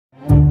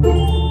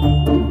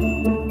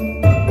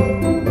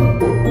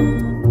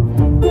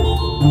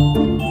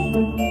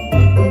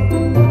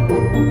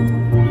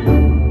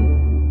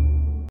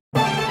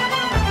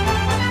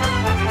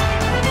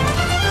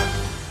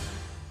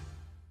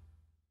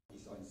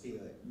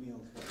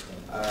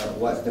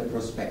What's the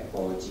prospect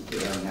for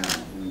GKL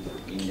now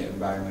in the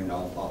environment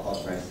of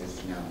oil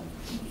prices now?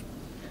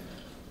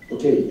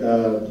 Okay,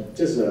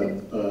 just a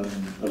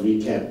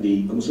recap.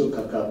 The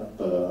Gumusut-Kakap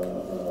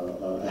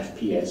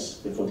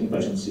FPS, the floating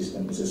production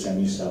system, is a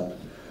semi-sub.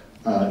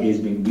 It's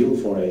been built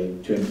for a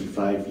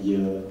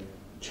 25-year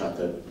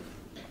charter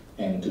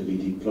and to be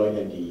deployed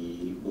at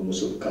the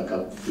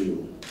Gumusut-Kakap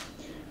field.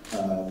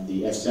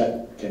 The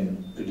asset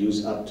can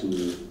produce up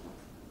to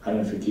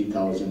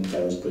 150,000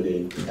 barrels per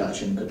day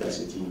production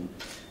capacity.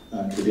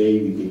 Today,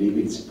 we believe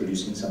it's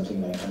producing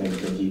something like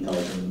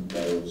 120,000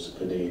 barrels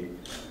per day.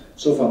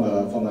 So from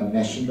a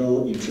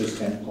national interest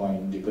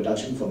standpoint, the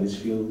production from this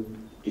field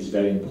is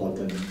very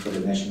important for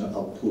the national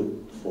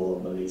output for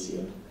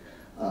Malaysia.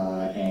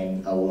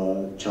 And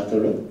our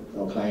charterer,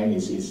 our client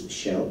is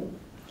Shell,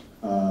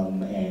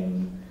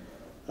 and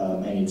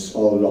it's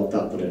all locked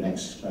up for the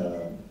next,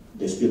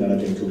 there's still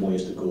another 22 more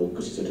years to go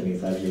because it's a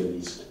 25-year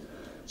lease.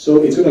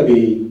 So it's going to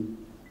be,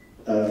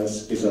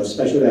 it's a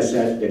special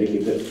asset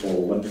dedicated for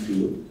one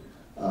field.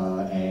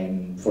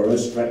 And for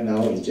us right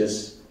now, it's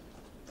just,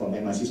 from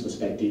MIC's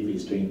perspective,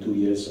 it's 22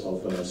 years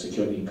of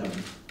secured income.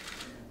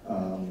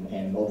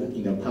 And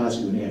in the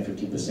past, we only had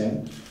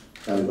 50%,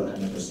 now we've got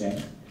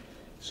 100%.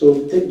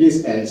 So take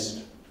this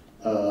as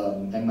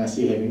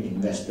MIC having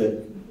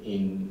invested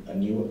in a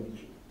new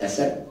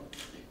asset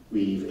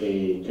with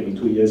a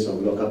 22 years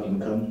of lockup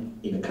income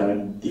in the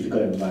current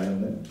difficult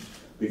environment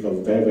with a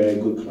very, very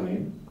good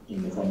client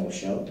in the form of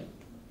Shell.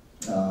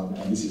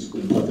 And this is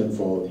important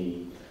for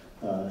the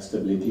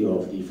stability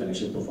of the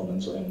financial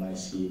performance of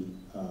MIC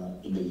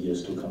in the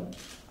years to come.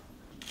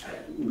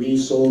 We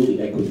sold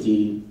the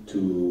equity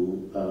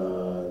to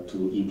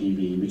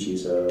EPV, which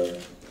is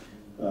a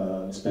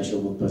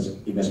special purpose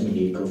investment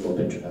vehicle for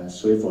Petronas.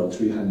 So for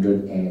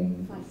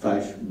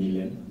 305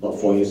 million, about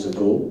 4 years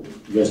ago,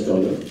 US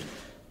dollar,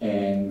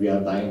 and we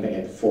are buying back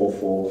at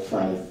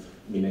 445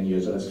 million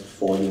US dollars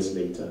 4 years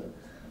later.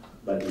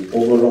 But the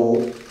overall,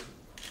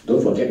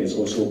 don't forget, there's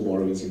also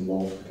borrowings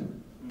involved.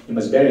 You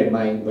must bear in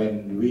mind,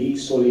 when we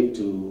sold it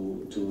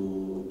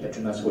to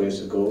Petronas 4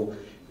 years ago,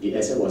 the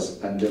asset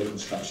was under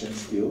construction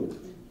still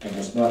and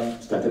has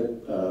not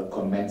started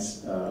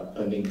commenced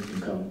earning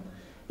income.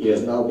 It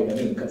has now been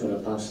earning income for the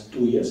past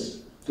 2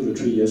 years, 2 to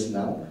 3 years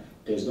now.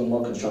 There's no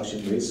more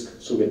construction risk,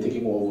 so we're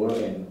taking over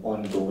an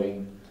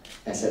ongoing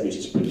asset which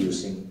is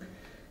producing.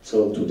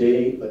 So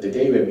today, the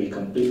day when we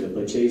complete the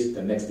purchase,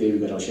 the next day we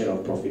got our share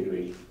of profit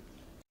ready.